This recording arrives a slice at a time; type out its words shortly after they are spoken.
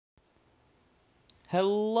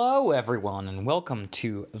Hello, everyone, and welcome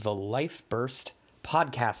to the Life Burst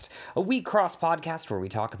podcast, a Wixoss podcast where we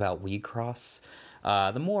talk about Wixoss,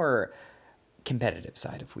 the more competitive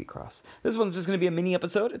side of Wixoss. This one's just going to be a mini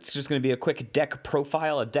episode. It's just going to be a quick deck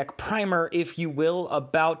profile, a deck primer, if you will,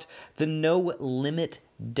 about the No Limit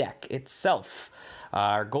deck itself.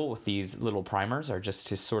 Our goal with these little primers are just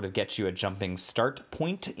to sort of get you a jumping start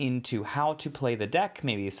point into how to play the deck,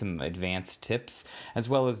 maybe some advanced tips, as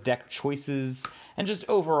well as deck choices, and just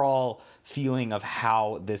overall feeling of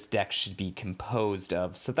how this deck should be composed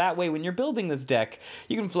of. So that way, when you're building this deck,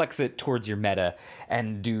 you can flex it towards your meta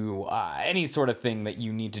and do any sort of thing that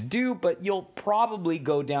you need to do, but you'll probably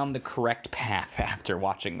go down the correct path after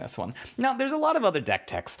watching this one. Now, there's a lot of other deck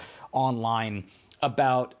techs online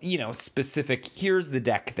about, specific, here's the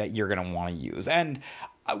deck that you're going to want to use. And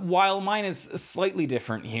while mine is slightly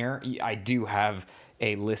different here, I do have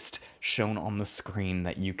a list shown on the screen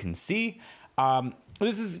that you can see.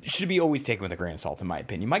 Should be always taken with a grain of salt, in my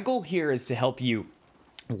opinion. My goal here is to help you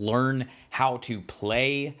learn how to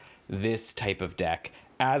play this type of deck,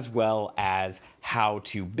 as well as how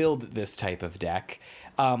to build this type of deck.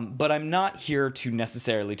 But I'm not here to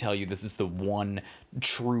necessarily tell you this is the one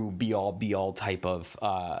true be-all type of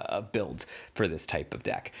build for this type of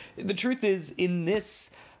deck. The truth is, in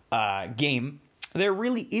this game, there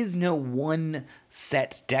really is no one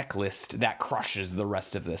set deck list that crushes the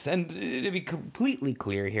rest of this. And to be completely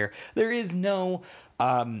clear here, there is no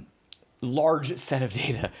large set of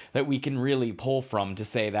data that we can really pull from to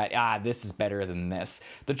say that, this is better than this.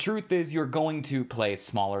 The truth is, you're going to play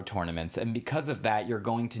smaller tournaments, and because of that, you're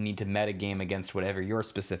going to need to metagame against whatever your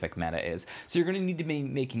specific meta is. So you're going to need to be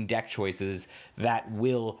making deck choices that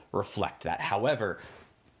will reflect that. However,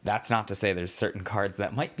 that's not to say there's certain cards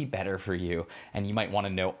that might be better for you, and you might want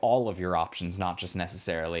to know all of your options, not just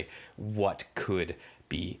necessarily what could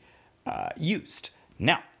be used.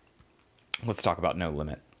 Now, let's talk about No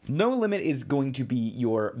Limit. No Limit is going to be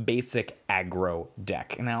your basic aggro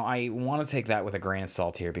deck. Now, I want to take that with a grain of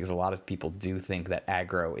salt here because a lot of people do think that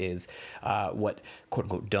aggro is what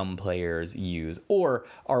quote-unquote dumb players use, or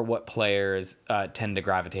are what players tend to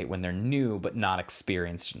gravitate when they're new but not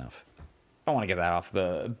experienced enough. I want to get that off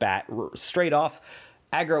the bat straight off.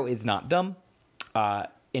 Aggro is not dumb. And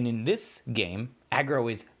in this game,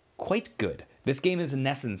 aggro is quite good. This game is, in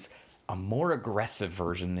essence, a more aggressive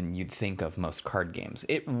version than you'd think of most card games.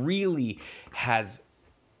 It really has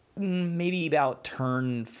maybe about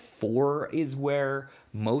turn 4 is where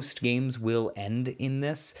most games will end in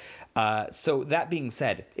this. So that being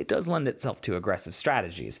said, it does lend itself to aggressive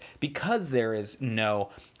strategies because there is no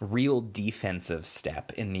real defensive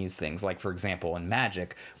step in these things. Like, for example, in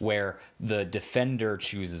Magic, where the defender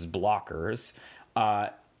chooses blockers,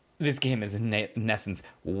 this game is, in essence,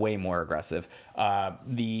 way more aggressive.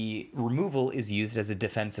 The removal is used as a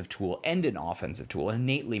defensive tool and an offensive tool, an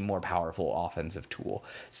innately more powerful offensive tool.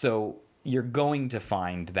 So you're going to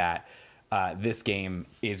find that this game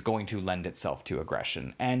is going to lend itself to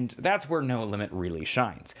aggression. And that's where No Limit really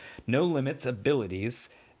shines. No Limit's abilities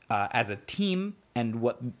as a team and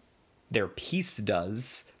what their piece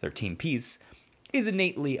does, their team piece, is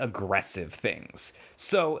innately aggressive things.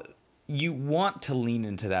 So you want to lean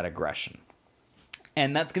into that aggression.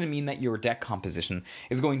 And that's going to mean that your deck composition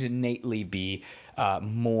is going to innately be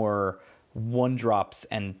more 1-drops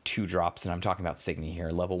and 2-drops, and I'm talking about Signy here,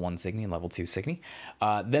 level 1 Signy and level 2 Signy,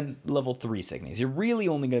 then level 3 Signies. You're really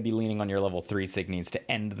only going to be leaning on your level 3 Signies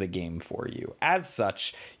to end the game for you. As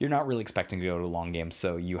such, you're not really expecting to go to a long game,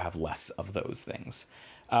 so you have less of those things.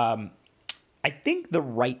 I think the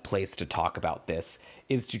right place to talk about this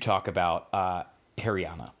is to talk about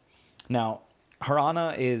Hirana. Now,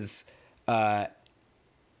 Hirana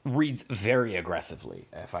reads very aggressively.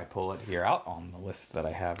 If I pull it here out on the list that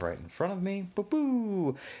I have right in front of me,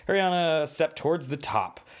 boo-boo, Hirana step towards the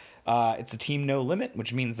top. It's a team No Limit,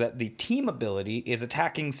 which means that the team ability is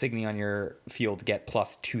attacking Signy on your field to get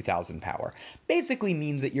plus 2,000 power. Basically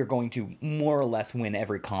means that you're going to more or less win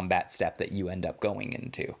every combat step that you end up going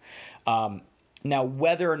into. Now,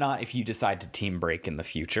 whether or not if you decide to team break in the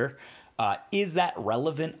future, is that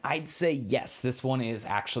relevant? I'd say yes. This one is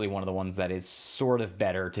actually one of the ones that is sort of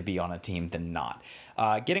better to be on a team than not.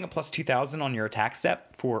 Getting a plus 2,000 on your attack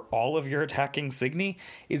step for all of your attacking Signy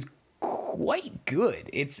is quite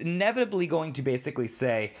good. It's inevitably going to basically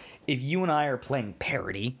say, if you and I are playing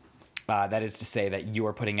parity, that is to say that you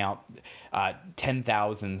are putting out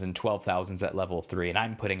 10,000s and 12,000s at level 3, and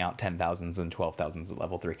I'm putting out 10,000s and 12,000s at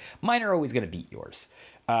level 3. Mine are always going to beat yours.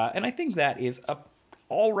 And I think that is a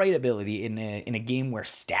all right ability in a game where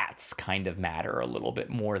stats kind of matter a little bit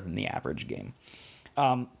more than the average game.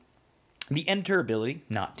 The enter ability,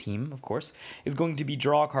 not team, of course, is going to be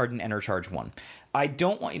draw a card and enter charge 1. I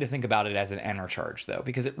don't want you to think about it as an enter charge, though,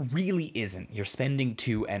 because it really isn't. You're spending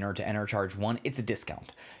 2 enter to enter charge 1. It's a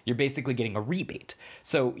discount. You're basically getting a rebate.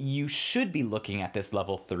 So you should be looking at this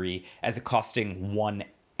level 3 as it costing 1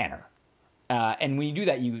 enter. And when you do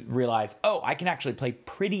that, you realize, oh, I can actually play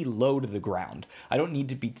pretty low to the ground. I don't need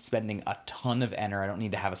to be spending a ton of enter. I don't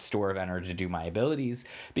need to have a store of enter to do my abilities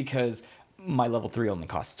because my level 3 only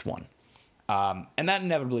costs 1. And that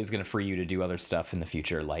inevitably is going to free you to do other stuff in the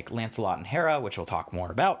future, like Lancelot and Hera, which we'll talk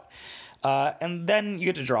more about. And then you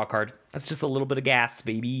get to draw a card. That's just a little bit of gas,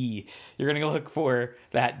 baby. You're going to look for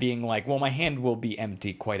that being like, well, my hand will be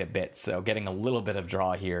empty quite a bit, so getting a little bit of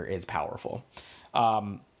draw here is powerful.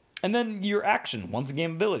 And then your action, once a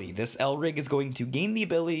game ability. This L-Rig is going to gain the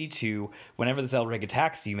ability to, whenever this L-Rig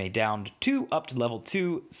attacks, you may down 2 up to level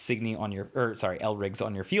 2 Signy on your, L-Rigs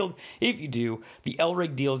on your field. If you do, the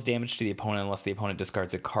L-Rig deals damage to the opponent unless the opponent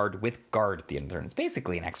discards a card with guard at the end of the turn. It's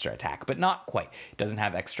basically an extra attack, but not quite. It doesn't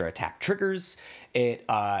have extra attack triggers. It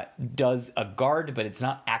does a guard, but it's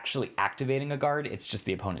not actually activating a guard. It's just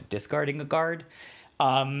the opponent discarding a guard.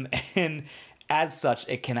 And as such,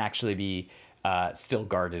 it can actually be still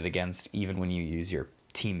guarded against even when you use your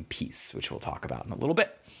team piece, which we'll talk about in a little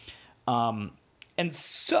bit. And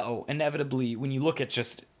so inevitably, when you look at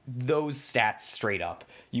just those stats straight up,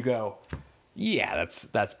 you go, yeah,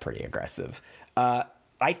 that's pretty aggressive.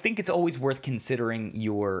 I think it's always worth considering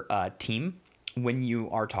your team when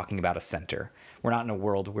you are talking about a center. We're not in a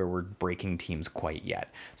world where we're breaking teams quite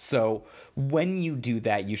yet. So when you do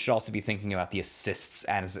that, you should also be thinking about the assists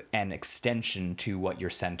as an extension to what your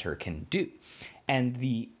center can do. And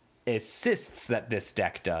the assists that this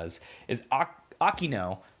deck does is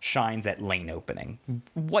Akino shines at lane opening,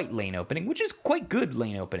 white lane opening, which is quite good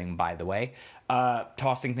lane opening, by the way.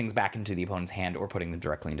 Tossing things back into the opponent's hand or putting them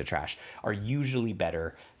directly into trash are usually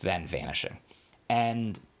better than vanishing.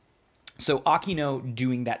 And so Akino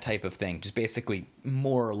doing that type of thing, just basically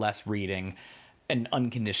more or less reading an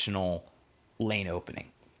unconditional lane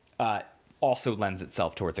opening, also lends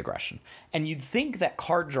itself towards aggression. And you'd think that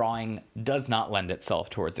card drawing does not lend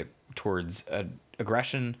itself towards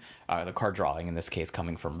aggression, the card drawing in this case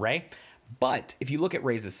coming from Ray. But if you look at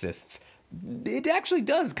Ray's assists, it actually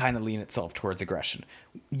does kind of lean itself towards aggression.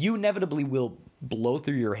 You inevitably will blow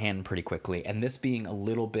through your hand pretty quickly, and this being a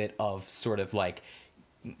little bit of sort of like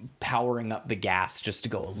powering up the gas just to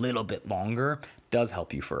go a little bit longer does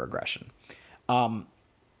help you for aggression.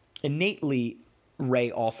 Innately,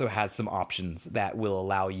 Ray also has some options that will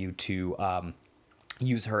allow you to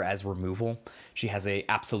use her as removal. She has a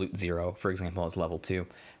absolute 0, for example, as level 2,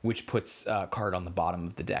 which puts a card on the bottom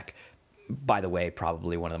of the deck. By the way,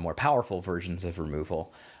 probably one of the more powerful versions of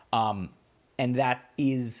removal. And that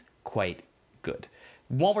is quite good.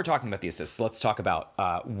 While we're talking about the assists, let's talk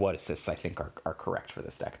about what assists I think are correct for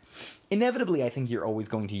this deck. Inevitably, I think you're always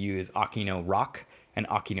going to use Akino Rock and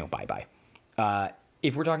Akino Bye-Bye.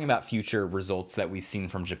 If we're talking about future results that we've seen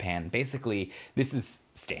from Japan, basically, this is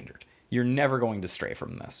standard. You're never going to stray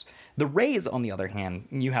from this. The Rays, on the other hand,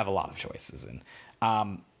 you have a lot of choices in.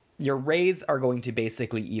 Your Rays are going to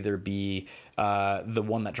basically either be the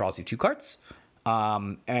one that draws you 2 cards,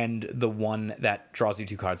 and the one that draws you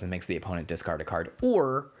 2 cards and makes the opponent discard a card,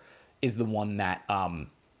 or is the one that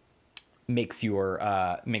makes your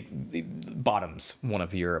bottoms one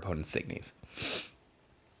of your opponent's signies.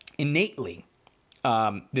 Innately,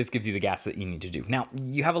 this gives you the gas that you need to do. Now,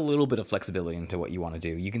 you have a little bit of flexibility into what you want to do.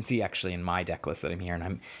 You can see actually in my deck list that I'm here, and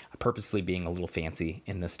I'm purposely being a little fancy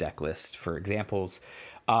in this deck list for examples.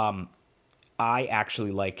 I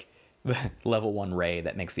actually like the level 1 Ray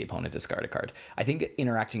that makes the opponent discard a card. I think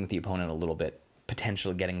interacting with the opponent a little bit,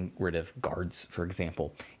 potentially getting rid of guards, for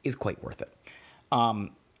example, is quite worth it.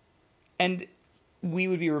 And we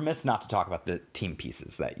would be remiss not to talk about the team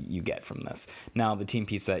pieces that you get from this. Now, the team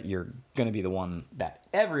piece that you're going to be the one that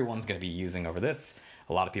everyone's going to be using over this,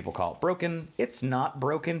 a lot of people call it broken. It's not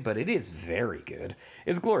broken, but it is very good,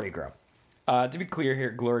 is Glory Grow. To be clear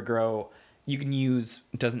here, Glory Grow, you can use,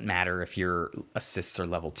 it doesn't matter if your assists are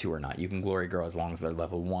level 2 or not. You can Glory Grow as long as they're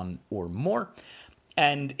level 1 or more.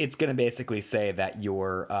 And it's going to basically say that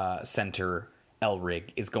your center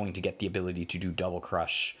L-Rig is going to get the ability to do double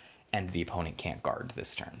crush, and the opponent can't guard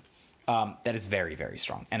this turn. That is very, very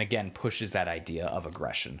strong. And again, pushes that idea of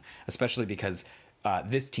aggression, especially because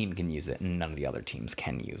this team can use it and none of the other teams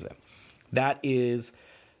can use it. That is,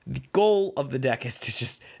 the goal of the deck is to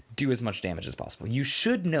just do as much damage as possible. You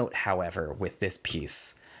should note, however, with this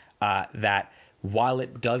piece, that while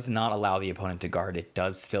it does not allow the opponent to guard, it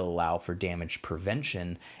does still allow for damage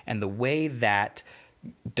prevention. And the way that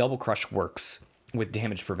Double Crush works with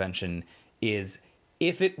damage prevention is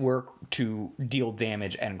if it were to deal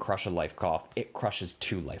damage and crush a life cloth, it crushes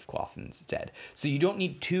 2 life cloth instead. So you don't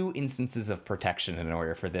need 2 instances of protection in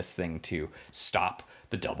order for this thing to stop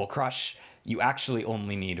the double crush. You actually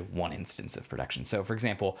only need 1 instance of protection. So for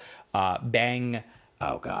example, Bang,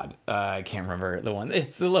 oh god, I can't remember the one.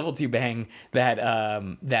 It's the level 2 Bang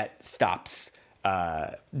that stops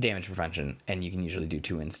damage prevention, and you can usually do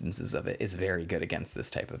 2 instances of it, is very good against this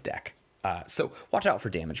type of deck. So watch out for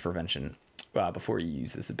damage prevention before you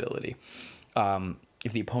use this ability.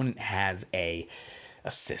 If the opponent has a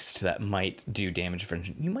assist that might do damage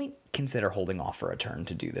prevention, you might consider holding off for a turn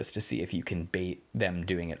to do this to see if you can bait them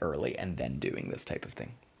doing it early and then doing this type of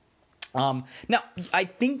thing. Now, I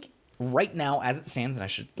think right now, as it stands, and I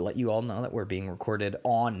should let you all know that we're being recorded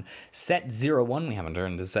on set 01. We haven't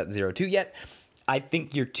turned to set 02 yet. I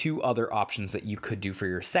think your 2 other options that you could do for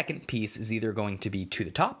your second piece is either going to be To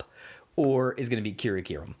the Top or is going to be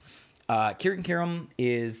Kirikirum. Kirikirum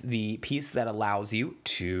is the piece that allows you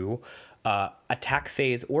to attack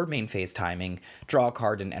phase or main phase timing, draw a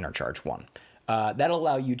card, and enter charge 1. That'll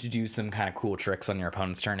allow you to do some kind of cool tricks on your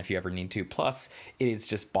opponent's turn if you ever need to. Plus, it is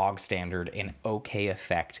just bog standard, an okay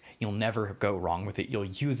effect. You'll never go wrong with it. You'll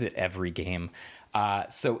use it every game.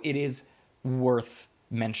 So it is worth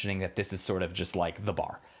mentioning that this is sort of just like the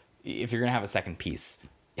bar. If you're going to have a second piece,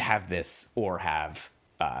 have this or have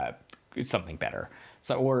something better.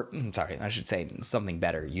 I should say something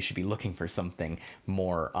better. You should be looking for something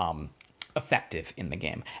more effective in the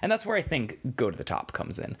game. And that's where I think Go to the Top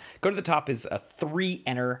comes in. Go to the Top is a 3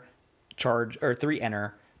 enter charge or 3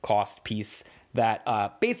 enter cost piece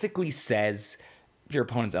that basically says if your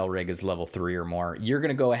opponent's Elrig is level 3 or more, you're going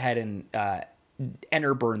to go ahead and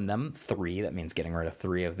enter burn them 3. That means getting rid of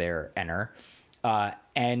 3 of their enter.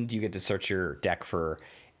 And you get to search your deck for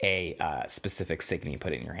a specific sign you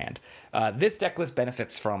put in your hand. This deck list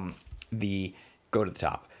benefits from the Go to the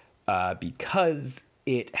Top because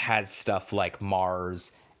it has stuff like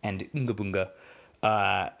Mars and Unga Bunga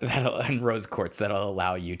and Rose Quartz that'll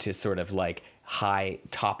allow you to sort of like high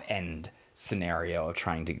top end scenario of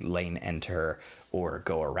trying to lane enter or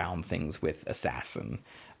go around things with Assassin.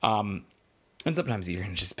 And sometimes you're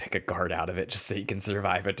going to just pick a guard out of it just so you can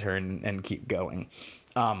survive a turn and keep going.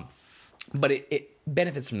 But it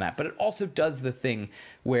benefits from that. But it also does the thing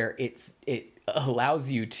where it allows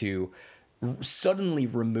you to suddenly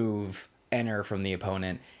remove enter from the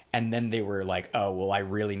opponent. And then they were like, oh, well, I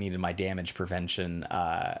really needed my damage prevention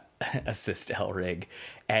assist Elrig.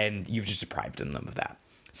 And you've just deprived them of that.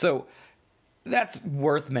 So that's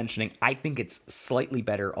worth mentioning. I think it's slightly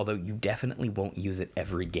better, although you definitely won't use it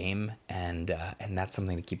every game, and that's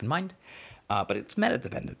something to keep in mind. But it's meta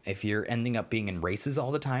dependent. If you're ending up being in races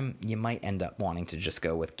all the time, you might end up wanting to just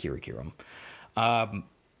go with Kirikirum.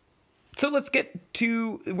 So let's get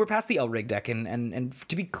to, we're past the Elrig deck, and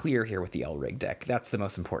to be clear here with the Elrig deck, that's the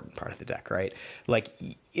most important part of the deck, right? Like,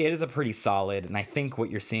 it is a pretty solid, and I think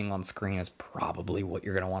what you're seeing on screen is probably what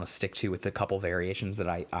you're going to want to stick to with the couple variations that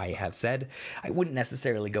I have said. I wouldn't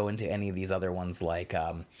necessarily go into any of these other ones like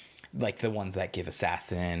the ones that give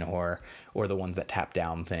Assassin or the ones that tap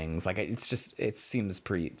down things. Like, it's just, it seems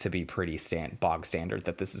to be pretty bog standard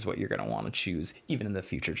that this is what you're going to want to choose, even in the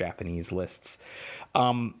future Japanese lists.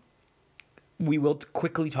 We will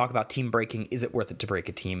quickly talk about team breaking. Is it worth it to break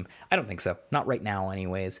a team? I don't think so. Not right now,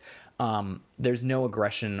 anyways. There's no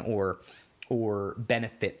aggression or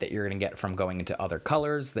benefit that you're going to get from going into other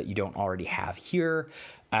colors that you don't already have here,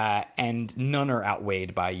 and none are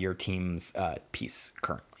outweighed by your team's piece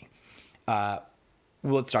currently. Well,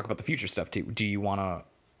 let's talk about the future stuff too. Do you want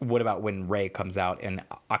to? What about when Rei comes out and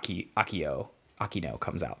Akino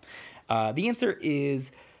comes out? The answer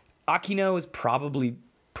is Akino is probably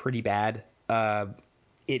pretty bad.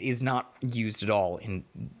 It is not used at all in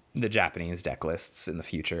the Japanese deck lists in the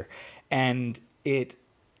future. And it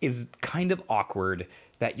is kind of awkward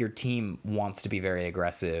that your team wants to be very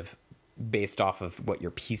aggressive based off of what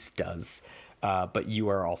your piece does. But you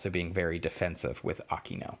are also being very defensive with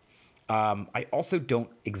Akino. I also don't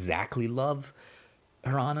exactly love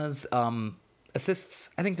Hirana's assists.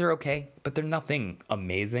 I think they're okay, but they're nothing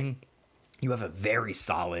amazing. You have a very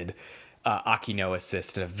solid Akino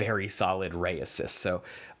assist and a very solid Rei assist. So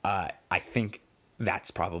I think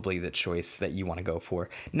that's probably the choice that you want to go for.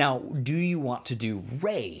 Now, do you want to do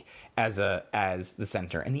Rei as the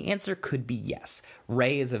center? And the answer could be yes.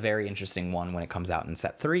 Rei is a very interesting one when it comes out in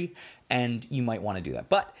set 3, and you might want to do that.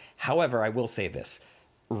 But, however, I will say this.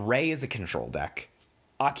 Rei is a control deck.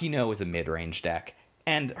 Akino is a mid-range deck.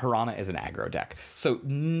 And Hirana is an aggro deck. So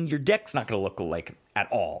your deck's not going to look like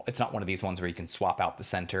at all. It's not one of these ones where you can swap out the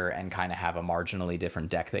center and kind of have a marginally different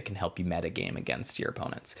deck that can help you meta game against your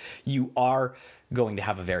opponents. You are going to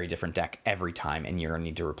have a very different deck every time, and you're going to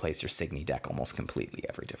need to replace your Signy deck almost completely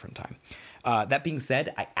every different time. That being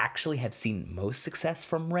said, I actually have seen most success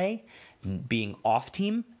from Ray being off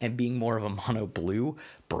team and being more of a mono blue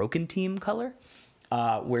broken team color.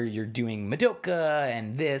 Where you're doing Madoka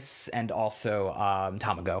and this and also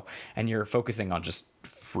Tamago, and you're focusing on just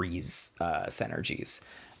freeze synergies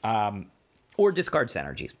or discard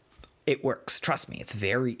synergies. It works. Trust me. It's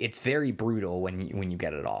very brutal when you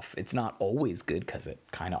get it off. It's not always good because it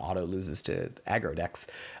kind of auto loses to aggro decks.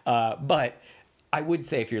 But I would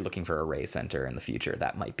say if you're looking for a Ray center in the future,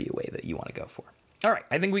 that might be a way that you want to go for. All right,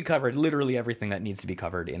 I think we covered literally everything that needs to be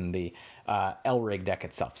covered in the L-Rig deck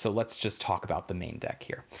itself. So let's just talk about the main deck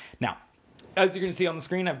here. Now, as you're going to see on the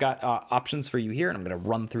screen, I've got options for you here, and I'm going to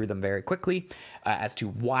run through them very quickly as to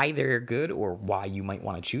why they're good or why you might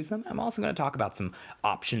want to choose them. I'm also going to talk about some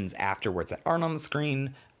options afterwards that aren't on the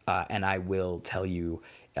screen, and I will tell you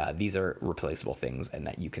these are replaceable things and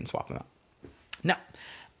that you can swap them out. Now,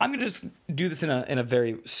 I'm going to just do this in a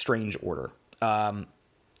very strange order.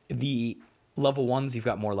 The level 1s, you've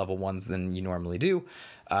got more level 1s than you normally do.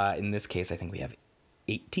 In this case, I think we have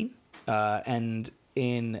 18.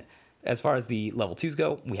 And as far as the level 2s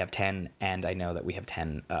go, we have 10, and I know that we have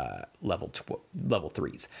 10 level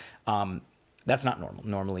 3s. That's not normal.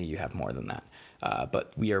 Normally, you have more than that.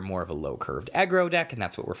 But we are more of a low-curved aggro deck, and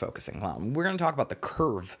that's what we're focusing on. We're going to talk about the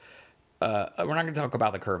curve. We're not going to talk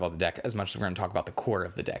about the curve of the deck as much as we're going to talk about the core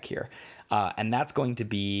of the deck here. And that's going to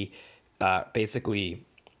be basically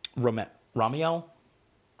Romal,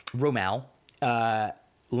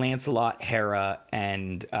 Lancelot, Hera,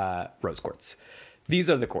 and Rose Quartz. These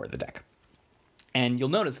are the core of the deck. And you'll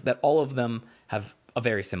notice that all of them have a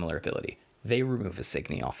very similar ability. They remove a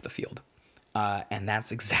Signy off the field. And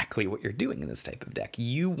that's exactly what you're doing in this type of deck.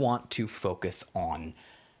 You want to focus on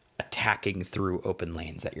attacking through open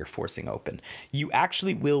lanes that you're forcing open. You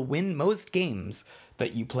actually will win most games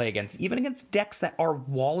that you play against, even against decks that are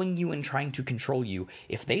walling you and trying to control you.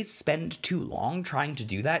 If they spend too long trying to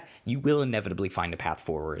do that, you will inevitably find a path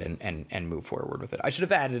forward and move forward with it. I should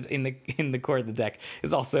have added in the core of the deck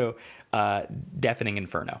is also Deafening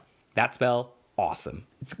Inferno. That spell, awesome.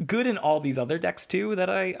 It's good in all these other decks too that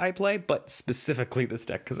I play, but specifically this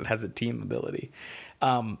deck because it has a team ability.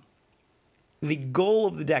 The goal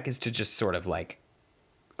of the deck is to just sort of like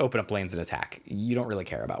open up lanes and attack. You don't really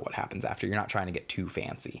care about what happens after. You're not trying to get too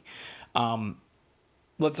fancy.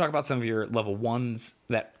 Let's talk about some of your level 1s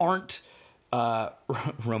that aren't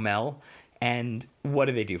Rommel, and what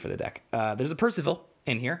do they do for the deck? There's a Percival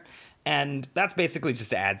in here, and that's basically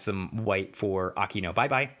just to add some white for Akino Bye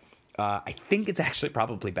Bye. I think it's actually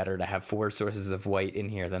probably better to have 4 sources of white in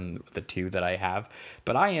here than the 2 that I have,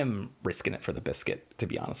 but I am risking it for the biscuit, to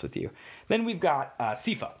be honest with you. Then we've got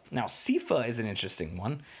Sifa. Now, Sifa is an interesting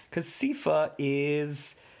one, because Sifa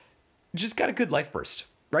is just got a good life burst,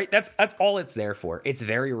 right? That's all it's there for. It's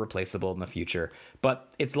very replaceable in the future,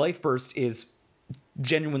 but its life burst is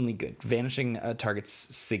genuinely good. Vanishing target's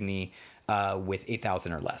Signy with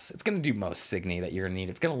 8,000 or less. It's going to do most Signy that you're going to need.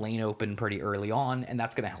 It's going to lane open pretty early on, and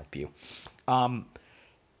that's going to help you.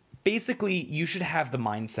 Basically, you should have the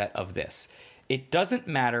mindset of this. It doesn't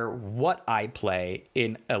matter what I play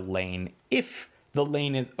in a lane. If the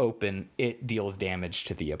lane is open, it deals damage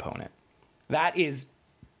to the opponent. That is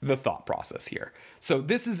the thought process here. So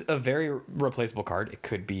this is a very replaceable card. It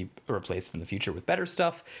could be replaced in the future with better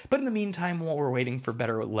stuff, but in the meantime, while we're waiting for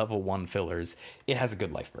better level 1 fillers, it has a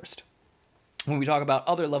good life burst. When we talk about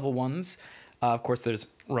other level 1s, of course, there's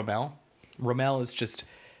Rommel. Rommel is just,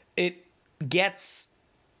 it gets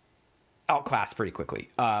outclassed pretty quickly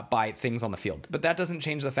by things on the field, but that doesn't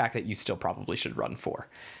change the fact that you still probably should run 4.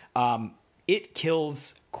 It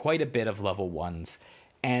kills quite a bit of level 1s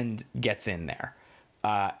and gets in there.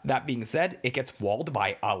 That being said, it gets walled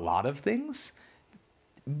by a lot of things,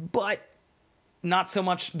 but not so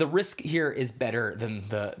much. The risk here is better than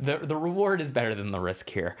the reward is better than the risk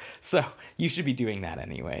here. So you should be doing that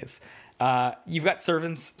anyways. You've got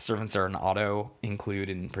servants. Servants are an auto include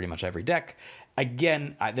in pretty much every deck.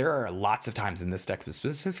 Again, there are lots of times in this deck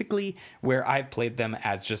specifically where I've played them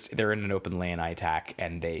as just they're in an open lane, I attack,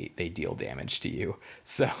 and they deal damage to you.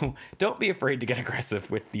 So don't be afraid to get aggressive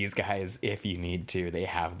with these guys if you need to. They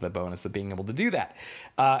have the bonus of being able to do that.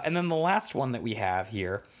 And then the last one that we have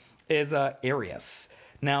here is Arius.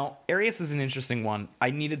 Now, Arius is an interesting one.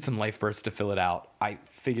 I needed some life burst to fill it out. I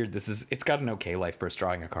figured it's got an okay life burst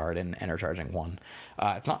drawing a card and enter charging 1.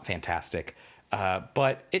 It's not fantastic.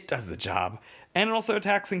 but it does the job. And it also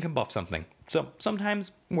attacks and can buff something. So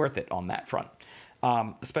sometimes worth it on that front.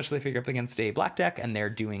 Especially if you're up against a black deck and they're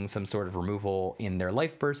doing some sort of removal in their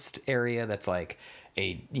life burst area that's like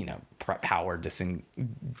a, power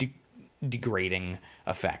degrading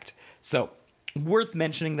effect. So worth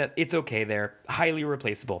mentioning that it's okay there. Highly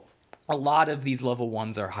replaceable. A lot of these level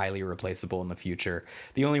 1s are highly replaceable in the future.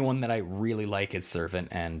 The only one that I really like is Servant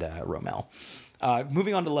and Rommel.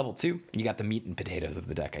 Moving on to level 2, you got the meat and potatoes of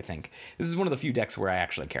the deck, I think. This is one of the few decks where I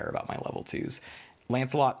actually care about my level 2s.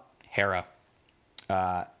 Lancelot, Hera,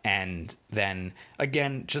 and then,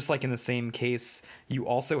 again, just like in the same case, you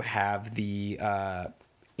also have the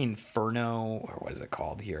Inferno, or what is it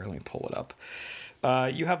called here? Let me pull it up.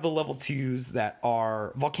 You have the level 2s that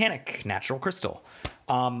are Volcanic, Natural Crystal.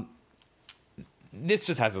 This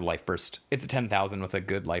just has a life burst. It's a 10,000 with a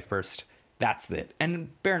good life burst. That's it. And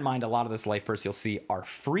bear in mind, a lot of this life bursts you'll see are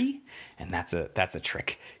free, and that's a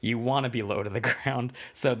trick. You want to be low to the ground,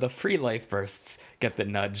 so the free life bursts get the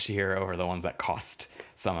nudge here over the ones that cost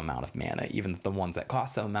some amount of mana. Even the ones that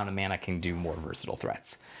cost some amount of mana can do more versatile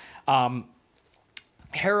threats.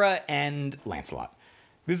 Hera and Lancelot.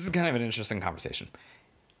 This is kind of an interesting conversation.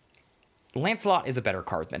 Lancelot is a better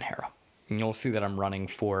card than Hera. And you'll see that I'm running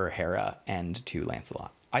 4 Hera and 2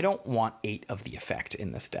 Lancelot. I don't want 8 of the effect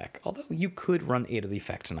in this deck. Although you could run 8 of the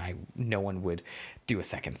effect and no one would do a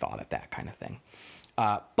second thought at that kind of thing.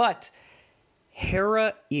 But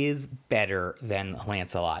Hera is better than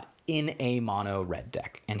Lancelot in a mono red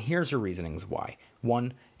deck. And here's your reasonings why.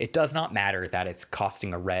 1, it does not matter that it's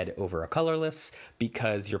costing a red over a colorless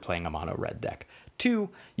because you're playing a mono red deck. 2,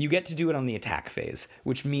 you get to do it on the attack phase,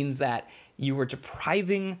 which means that you are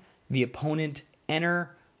depriving the opponent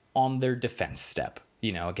enter on their defense step.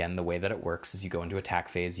 Again, the way that it works is you go into attack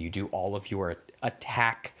phase, you do all of your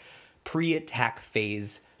pre-attack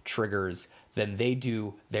phase triggers, then they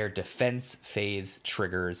do their defense phase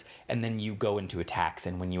triggers, and then you go into attacks.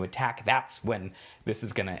 And when you attack, that's when this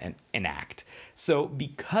is going to enact. So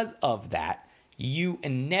because of that, you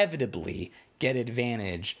inevitably get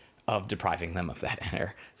advantage of depriving them of that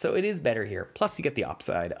enter. So it is better here. Plus you get the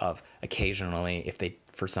upside of occasionally, if they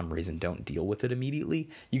for some reason don't deal with it immediately,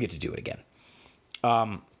 you get to do it again.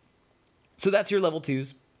 So that's your level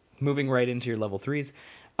 2s. Moving right into your level 3s.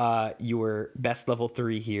 Your best level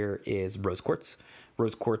 3 here is Rose Quartz.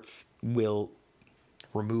 Rose Quartz will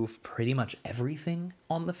remove pretty much everything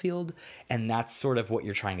on the field, and that's sort of what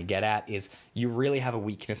you're trying to get at, is you really have a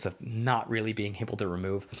weakness of not really being able to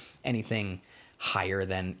remove anything higher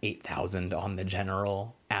than 8,000 on the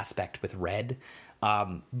general aspect with red.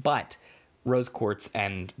 But Rose Quartz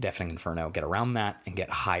and Deafening Inferno get around that and get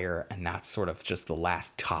higher, and that's sort of just the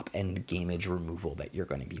last top-end gamage removal that you're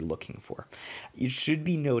going to be looking for. It should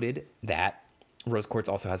be noted that Rose Quartz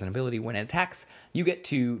also has an ability when it attacks, you get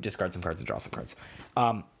to discard some cards and draw some cards.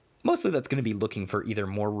 Mostly that's going to be looking for either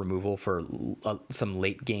more removal for some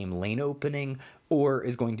late-game lane opening, or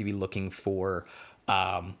is going to be looking for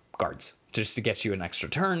guards, just to get you an extra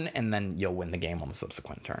turn, and then you'll win the game on the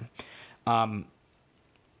subsequent turn.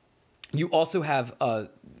 You also have,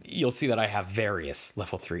 you'll see that I have various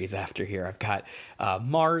level 3s after here. I've got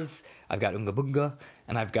Mars, I've got Unga Bunga,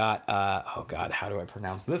 and I've got, oh God, how do I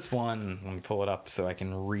pronounce this one? Let me pull it up so I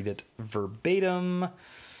can read it verbatim.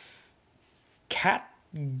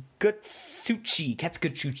 Katsuchi.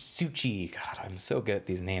 God, I'm so good at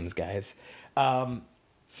these names, guys.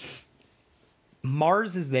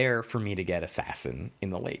 Mars is there for me to get Assassin in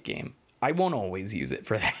the late game. I won't always use it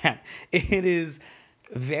for that. It is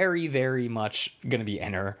very, very much going to be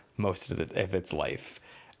enter most of its life.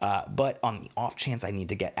 But on the off chance I need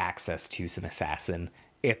to get access to some Assassin,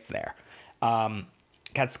 it's there.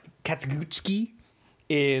 Katsuguchi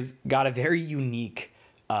is got a very unique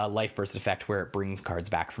life burst effect where it brings cards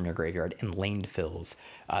back from your graveyard and lane fills.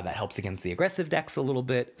 That helps against the aggressive decks a little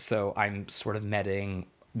bit, so I'm sort of metaing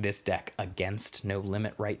this deck against No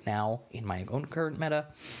Limit right now in my own current meta.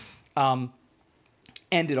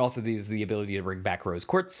 And it also has the ability to bring back Rose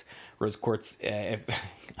Quartz. Rose Quartz,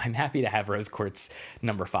 I'm happy to have Rose Quartz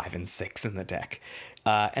number 5 and 6 in the deck.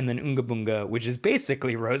 And then Unga Bunga, which is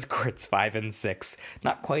basically Rose Quartz 5 and 6.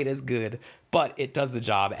 Not quite as good, but it does the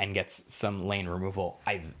job and gets some lane removal.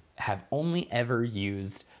 I have only ever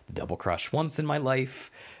used the Double Crush once in my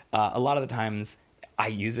life. A lot of the times I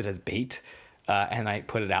use it as bait. And I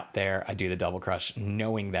put it out there, I do the Double Crush,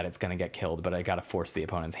 knowing that it's going to get killed, but I got to force the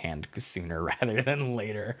opponent's hand sooner rather than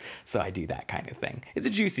later. So I do that kind of thing. It's a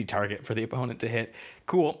juicy target for the opponent to hit.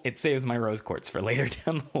 Cool, it saves my Rose Quartz for later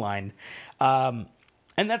down the line. And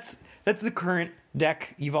that's the current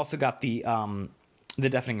deck. You've also got the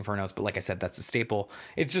Deafening Infernos, but like I said, that's a staple.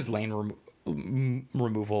 It's just lane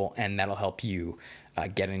removal, and that'll help you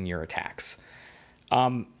get in your attacks.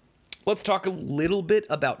 Let's talk a little bit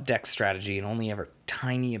about deck strategy, and only ever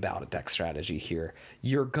tiny about a deck strategy here.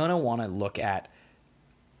 You're going to want to look at,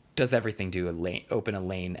 does everything do a lane, open a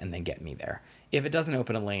lane and then get me there? If it doesn't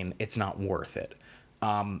open a lane, it's not worth it.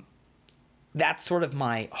 That's sort of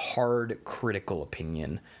my hard critical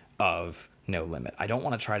opinion of No Limit. I don't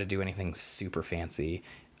want to try to do anything super fancy.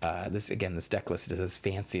 This deck list is as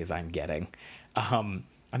fancy as I'm getting.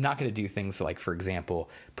 I'm not going to do things like, for example,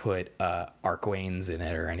 put Archwains in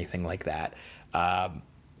it or anything like that.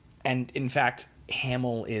 And in fact,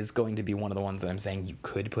 Hamel is going to be one of the ones that I'm saying you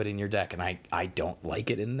could put in your deck, and I don't like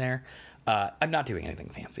it in there. I'm not doing anything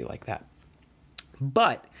fancy like that.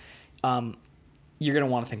 But you're going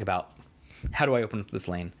to want to think about, how do I open up this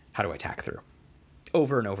lane? How do I attack through?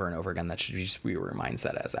 Over and over and over again. That should just be your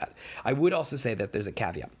mindset as that. I would also say that there's a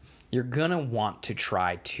caveat. You're going to want to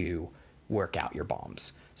try to work out your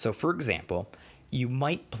bombs. So, for example, you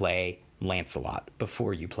might play Lancelot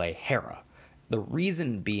before you play Hera. The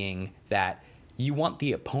reason being that you want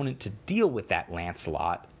the opponent to deal with that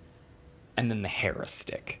Lancelot and then the Hera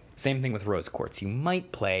stick. Same thing with Rose Quartz. You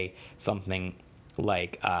might play something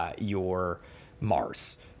like your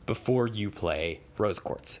Mars before you play Rose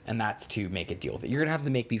Quartz, and that's to make a deal with it. You're gonna have to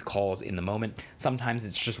make these calls in the moment. Sometimes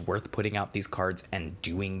it's just worth putting out these cards and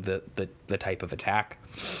doing the type of attack.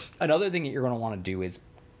 Another thing that you're gonna want to do is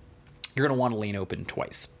you're gonna want to lane open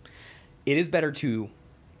twice. It is better to,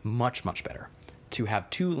 much better, to have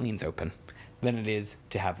 2 lanes open than it is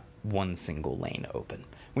to have one single lane open.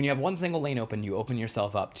 When you have one single lane open, you open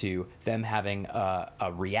yourself up to them having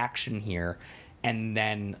a reaction here, and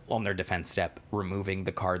then on their defense step, removing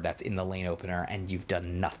the card that's in the lane opener, and you've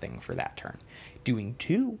done nothing for that turn. Doing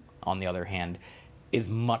 2, on the other hand, is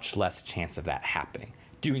much less chance of that happening.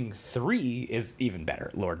 Doing 3 is even better.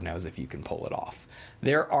 Lord knows if you can pull it off.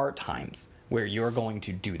 There are times where you're going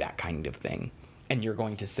to do that kind of thing, and you're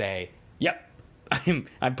going to say, yep,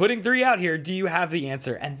 I'm putting 3 out here. Do you have the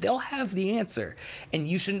answer? And they'll have the answer. And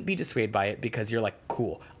you shouldn't be dissuaded by it, because you're like,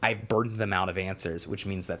 cool, I've burned them out of answers, which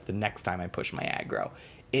means that the next time I push my aggro,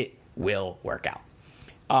 it will work out.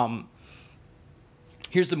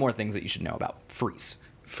 Here's some more things that you should know about Freeze.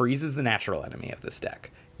 Freeze is the natural enemy of this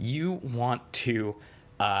deck. You want to,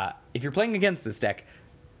 if you're playing against this deck,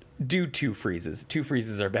 do 2 freezes. 2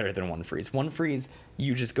 freezes are better than 1 freeze. 1 freeze,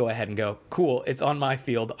 you just go ahead and go, cool, it's on my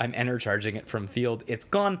field. I'm charging it from field. It's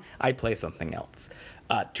gone. I play something else.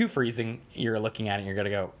 2 freezing, you're looking at it and you're going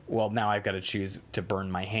to go, well, now I've got to choose to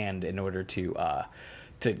burn my hand in order to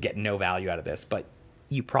get no value out of this. But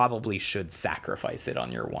you probably should sacrifice it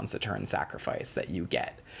on your once a turn sacrifice that you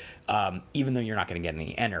get. Even though you're not going to get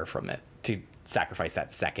any enter from it, to sacrifice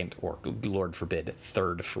that second or, Lord forbid,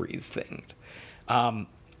 3rd freeze thing.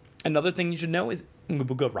 Another thing you should know is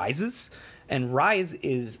Ngubuga rises, and Rise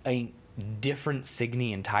is a different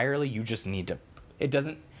Signy entirely. You just need to, it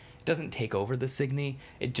doesn't take over the Signy.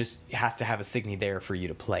 It just has to have a Signy there for you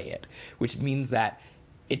to play it, which means that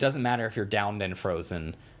it doesn't matter if you're downed and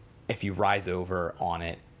frozen. If you rise over on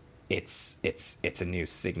it, it's a new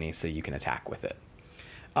Signy, so you can attack with it.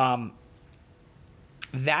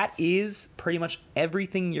 That is pretty much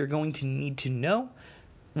everything you're going to need to know,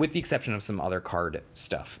 with the exception of some other card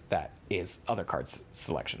stuff that is other cards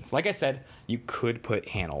selections. Like I said, you could put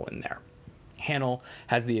Hanel in there. Hanel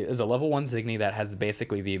is a level 1 Signy that has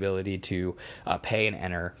basically the ability to pay and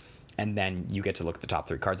enter, and then you get to look at the top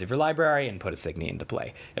 3 cards of your library and put a Signy into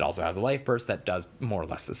play. It also has a life burst that does more or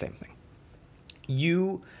less the same thing.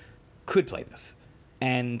 You could play this,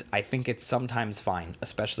 and I think it's sometimes fine,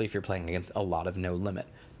 especially if you're playing against a lot of No Limit,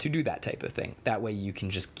 to do that type of thing. That way you can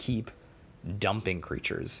just keep dumping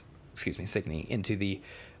Signy into the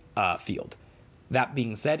field. That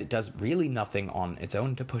being said, it does really nothing on its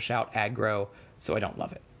own to push out aggro, so I don't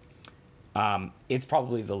love it. It's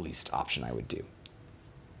probably the least option I would do.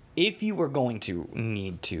 If you were going to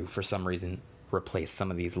need to, for some reason, replace some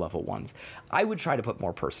of these level 1s, I would try to put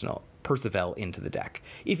more Percival into the deck.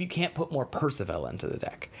 If you can't put more Percival into the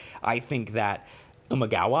deck, I think that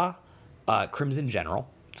Umagawa, Crimson General,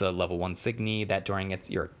 it's a level 1 Signy that during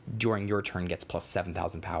your turn gets plus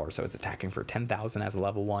 7,000 power, so it's attacking for 10,000 as a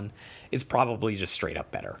level 1, is probably just straight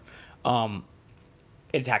up better.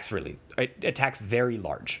 It attacks very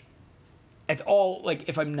large. It's all, like,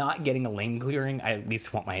 if I'm not getting a lane clearing, I at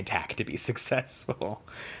least want my attack to be successful.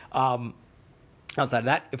 Outside of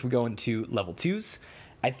that, if we go into level 2s,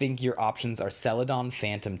 I think your options are Celadon,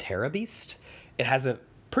 Phantom, Terra Beast. It has a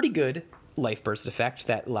pretty good life burst effect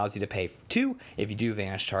that allows you to pay 2 if you do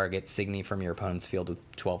vanish target Signy from your opponent's field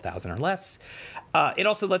with 12,000 or less. It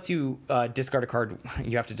also lets you discard a card.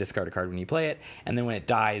 You have to discard a card when you play it, and then when it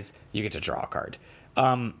dies, you get to draw a card.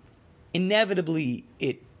 Inevitably,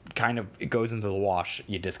 it goes into the wash.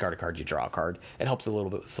 You discard a card, you draw a card. It helps a little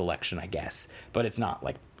bit with selection, I guess, but it's not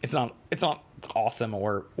awesome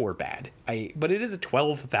or bad. But it is a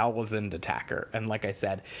 12,000 attacker, and like I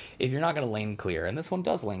said, if you're not going to lane clear, and this one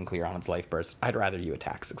does lane clear on its life burst, I'd rather you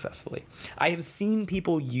attack successfully. I have seen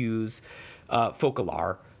people use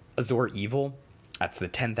Focalar, Azor Evil. That's the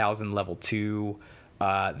 10,000 level 2.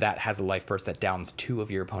 That has a life burst that downs 2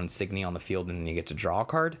 of your opponent's Signy on the field, and then you get to draw a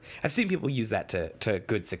card. I've seen people use that to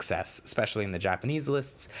good success, especially in the Japanese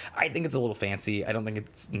lists. I think it's a little fancy. I don't think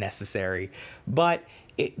it's necessary, but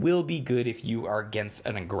it will be good if you are against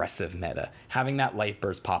an aggressive meta. Having that life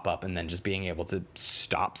burst pop up and then just being able to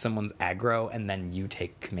stop someone's aggro, and then you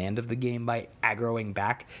take command of the game by aggroing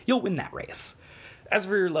back, you'll win that race. As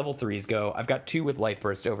for your level 3s go, I've got 2 with life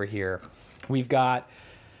burst over here. We've got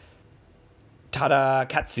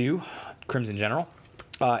Tadakatsu, Crimson General.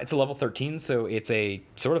 It's a level 13, so it's a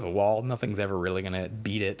sort of a wall. Nothing's ever really going to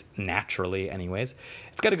beat it naturally anyways.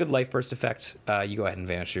 It's got a good life burst effect. You go ahead and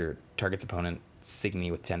vanish your target's opponent Signy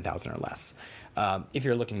with 10,000 or less. If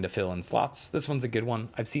you're looking to fill in slots, this one's a good one.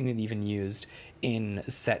 I've seen it even used in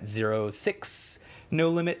set 06 No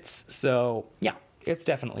Limits, so yeah, it's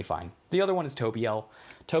definitely fine. The other one is Tobiel.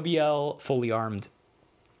 Tobiel, fully armed.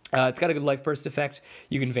 It's got a good life burst effect.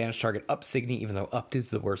 You can vanish target up Signy, even though up is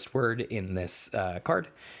the worst word in this card,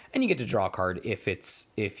 and you get to draw a card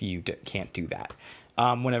if you can't do that.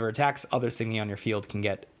 Whenever it attacks, other Signy on your field can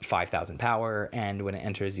get 5,000 power, and when it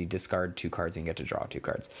enters, you discard 2 cards and you get to draw 2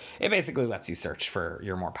 cards. It basically lets you search for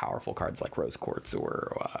your more powerful cards like Rose Quartz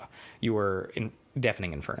or your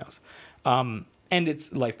Deafening Infernos. And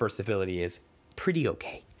its life burst ability is pretty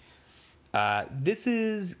okay. This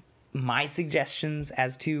is my suggestions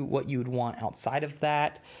as to what you would want outside of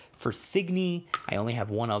that. For Signy, I only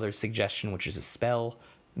have one other suggestion, which is a spell,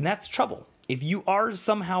 and that's Trouble. If you are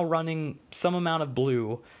somehow running some amount of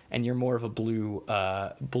blue and you're more of a blue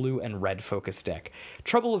and red focused deck,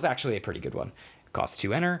 Trouble is actually a pretty good one. It costs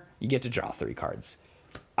 2 enter, you get to draw 3 cards.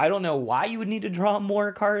 I don't know why you would need to draw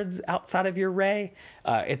more cards outside of your Ray.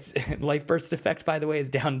 Its life burst effect, by the way, is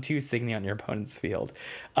down 2 Signy on your opponent's field.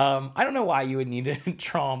 I don't know why you would need to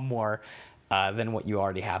draw more than what you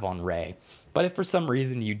already have on Ray. But if for some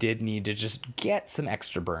reason you did need to just get some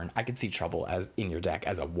extra burn, I could see Trouble as in your deck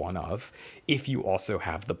as a one of, if you also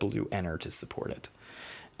have the blue enter to support it.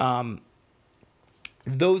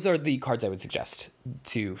 Those are the cards I would suggest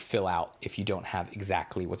to fill out if you don't have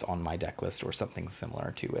exactly what's on my deck list or something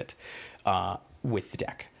similar to it with the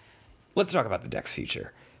deck. Let's talk about the deck's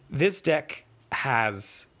future. This deck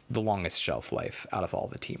has the longest shelf life out of all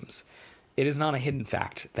the teams. It is not a hidden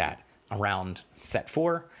fact that around set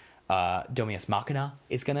 4, Dominus Machina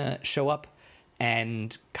is going to show up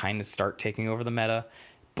and kind of start taking over the meta.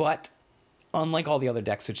 But unlike all the other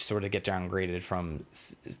decks, which sort of get downgraded from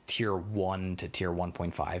tier 1 to tier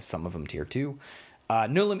 1.5, some of them tier 2,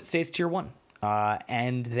 No Limit stays tier 1.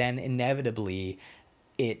 And then inevitably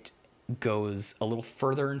it goes a little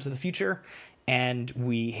further into the future, and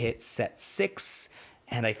we hit set 6,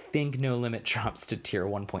 and I think No Limit drops to tier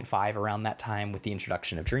 1.5 around that time with the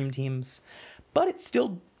introduction of Dream Teams, but it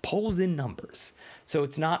still pulls in numbers, so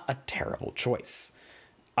it's not a terrible choice.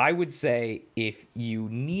 I would say if you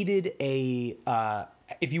needed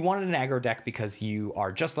if you wanted an aggro deck because you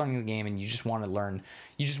are just learning the game and you just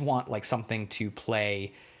want like something to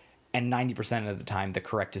play, and 90% of the time the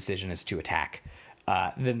correct decision is to attack,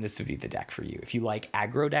 then this would be the deck for you. If you like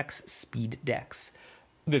aggro decks, speed decks,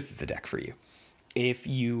 this is the deck for you. If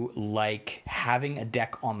you like having a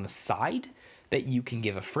deck on the side that you can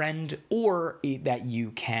give a friend, or that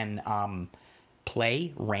you can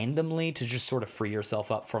play randomly to just sort of free yourself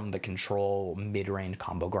up from the control mid-range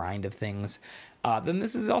combo grind of things, then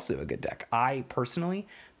this is also a good deck. I personally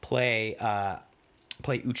play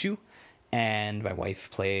Uchu, and my wife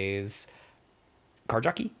plays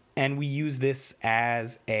Karjaki, and we use this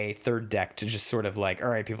as a third deck to just sort of like, all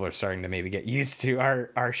right, people are starting to maybe get used to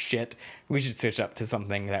our shit. We should switch up to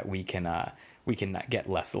something that we can get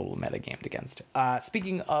less a little metagamed against.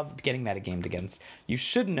 Speaking of getting metagamed against, you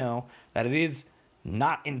should know that it is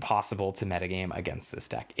not impossible to metagame against this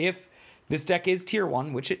deck. If this deck is tier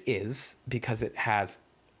 1, which it is, because it has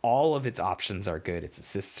all of its options are good, its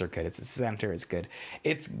assists are good, its center is good,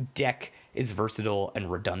 its deck is versatile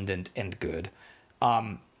and redundant and good,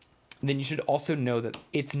 then you should also know that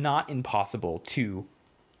it's not impossible to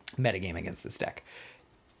metagame against this deck.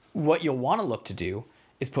 What you'll want to look to do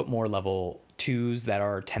is put more level 2s that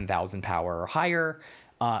are 10,000 power or higher,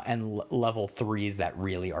 and level 3s that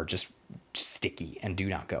really are just sticky and do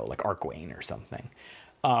not go, like Arcwane or something.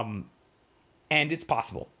 And it's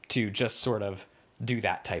possible to just sort of do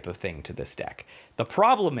that type of thing to this deck. The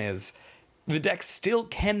problem is the deck still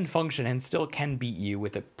can function and still can beat you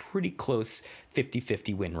with a pretty close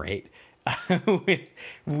 50-50 win rate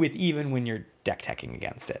with even when you're deck teching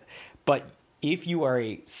against it. But if you are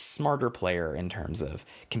a smarter player in terms of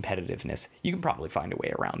competitiveness, you can probably find a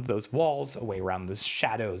way around those walls, a way around those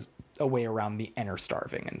shadows, a way around the inner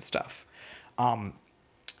starving and stuff.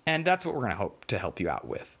 And that's what we're going to hope to help you out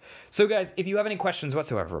with. So guys, if you have any questions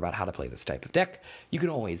whatsoever about how to play this type of deck, you can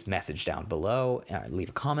always message down below, leave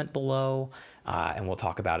a comment below, and we'll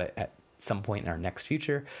talk about it at some point in our next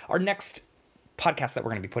future. Our next podcast that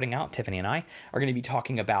we're going to be putting out, Tiffany and I, are going to be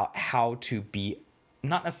talking about how to be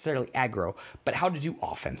not necessarily aggro, but how to do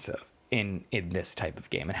offensive in this type of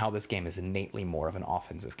game, and how this game is innately more of an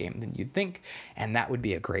offensive game than you'd think. And that would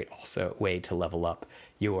be a great also way to level up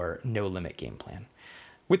your no limit game plan.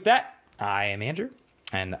 With that, I am Andrew,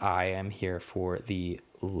 and I am here for the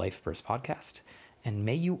Life Burst podcast. And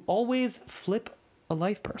may you always flip a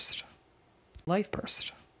life burst. Life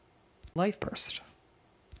burst. Life burst.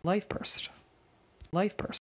 Life burst. Life burst.